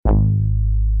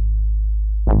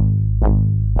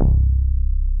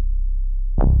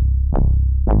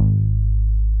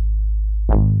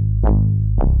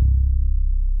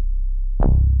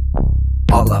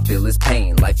I feel is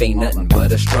pain. Life ain't nothing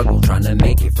but a struggle, trying to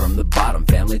make it from the bottom.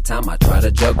 Family time I try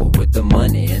to juggle with the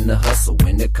money and the hustle.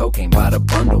 When the cocaine by the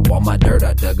bundle, all my dirt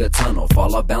I dug a tunnel.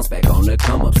 Fall off, bounce back on the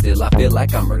come up. Still I feel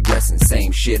like I'm regressing,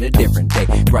 same shit a different day.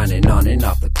 Grinding on and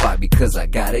off the clock because I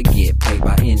gotta get paid.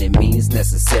 By any means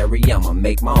necessary, I'ma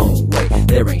make my own way.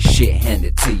 There ain't shit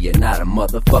handed to you, not a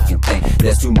motherfucking thing.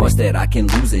 There's too much that I can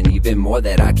lose and even more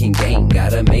that I can gain.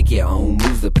 Gotta make your own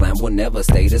moves, the plan will never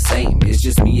stay the same. It's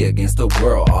just me against the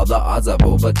world, all the odds I've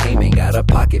overcame. Ain't got a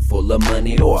pocket full of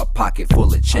money or a pocket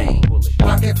full of change.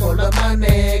 Pocket full of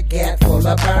money, get full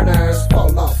of burners.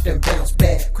 Fall off then bounce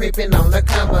back, creeping on the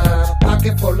come up.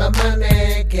 Pocket full of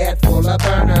money, get full of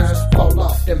burners. Fall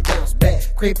off then bounce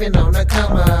back, creeping on the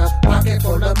come up. Pocket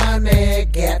full of money,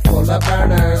 get full of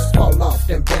burners. Fall off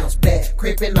then bounce back,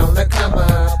 creeping on the come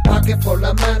up. Pocket full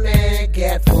of money,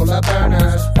 get full of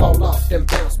burners. Fall off then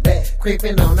bounce back,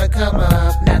 creeping on the come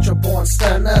up. Natural born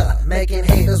stunner, making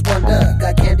haters wonder.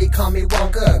 Got candy, call me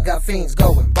Wonka. Got fiends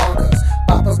going bonkers.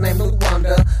 Papa's name Luke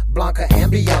Wonder, Blanca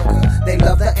and Bianca. They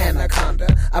love the anaconda.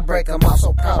 I break them off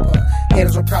so proper.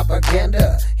 Haters with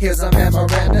propaganda. Here's a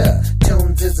memoranda.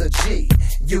 Tunes is a G.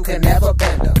 You can never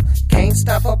bend them. Can't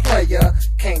stop a player.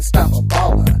 Can't stop a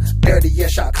baller. Dirty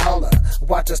as shot caller.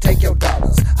 Watch us take your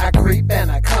dollars. I creep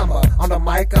and I come up. On the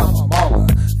mic I'm a mauler.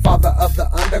 Father of the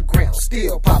underground.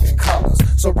 Still popping collars.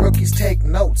 So rookies take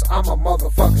notes. I'm a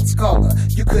motherfucking scholar.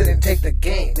 You couldn't take the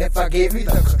game if I gave you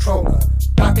the controller.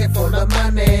 Pocket full of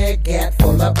money, get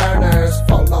full of burners.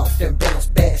 Fall off then bounce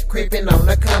back, creeping on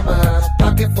the come up.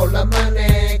 Pocket full of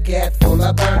money, get full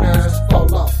of burners.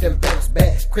 Fall off then bounce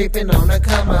back, creeping on the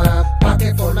come up.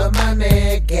 Pocket full of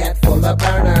money, get full of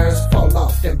burners. Fall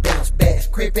off then bounce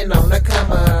back, creeping on the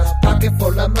come up. Pocket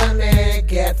full of money,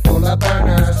 get full of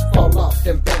burners. Fall off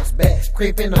then bounce back,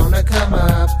 creeping on the come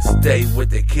up. Stay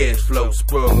with the cash flow,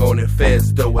 sprung on it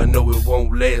fast though. I know it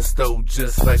won't last though,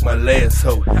 just like my last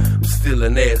hoe. I'm still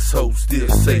an asshole, still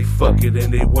say fuck it,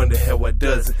 and they wonder how I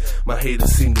does it. My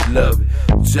haters seem to love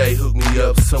it. Jay hooked me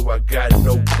up, so I got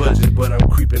no budget, but I'm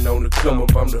creeping on the come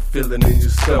up. I'm the feeling in your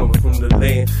stomach, from the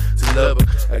land to Lubbock.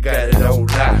 I got it on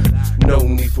lock. No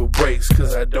need for breaks,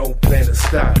 cause I don't plan to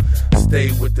stop.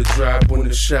 Stay with the drive when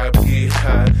the shop get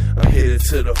hot. I'm headed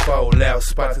to the fallout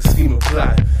spot to scheme and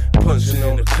plot. Punching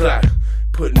on the clock,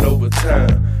 putting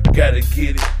overtime. Gotta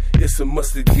get it. It's a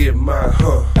must to get mine,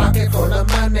 huh? Pocket full of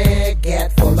money,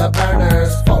 get full of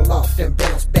burners. Fall off then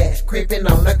bounce back, creeping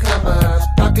on the come up.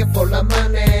 Pocket full of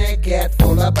money, get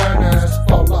full of burners.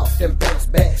 Fall off then bounce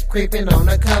back, creeping on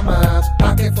the come up.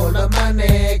 Pocket full of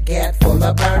money, get full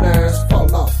of burners.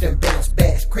 Fall off then bounce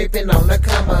back, creeping on the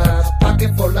come up.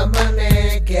 Pocket full of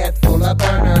money, get full of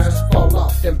burners. Fall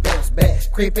off then bounce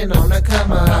back, creeping on the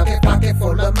come up. Pocket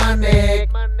full of money,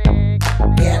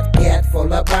 get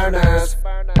full of burners.